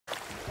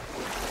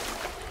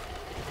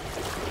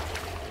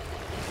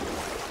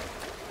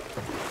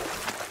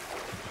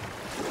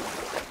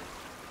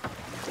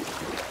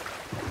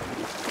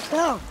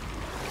So,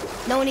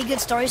 know any good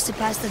stories to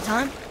pass the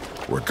time?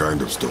 What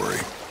kind of story?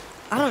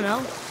 I don't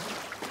know.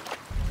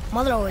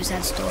 Mother always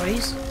had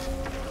stories.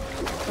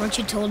 Weren't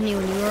you told me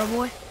when you were a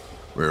boy?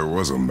 There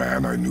was a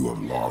man I knew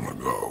of long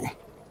ago.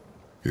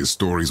 His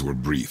stories were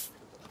brief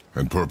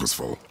and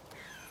purposeful.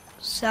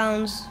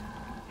 Sounds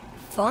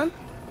fun.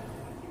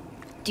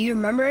 Do you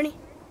remember any?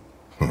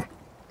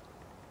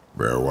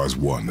 There was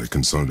one that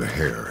concerned a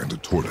hare and a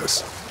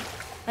tortoise.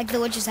 Like the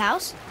witch's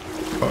house?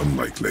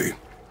 Unlikely.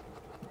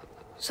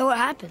 So what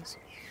happens?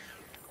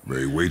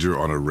 They wager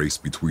on a race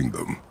between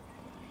them.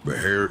 The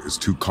hare is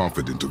too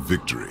confident of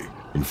victory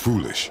and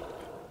foolish,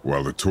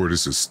 while the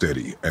tortoise is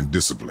steady and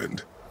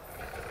disciplined.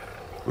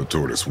 The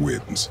tortoise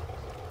wins.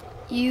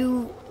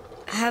 You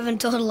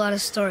haven't told a lot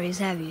of stories,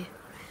 have you?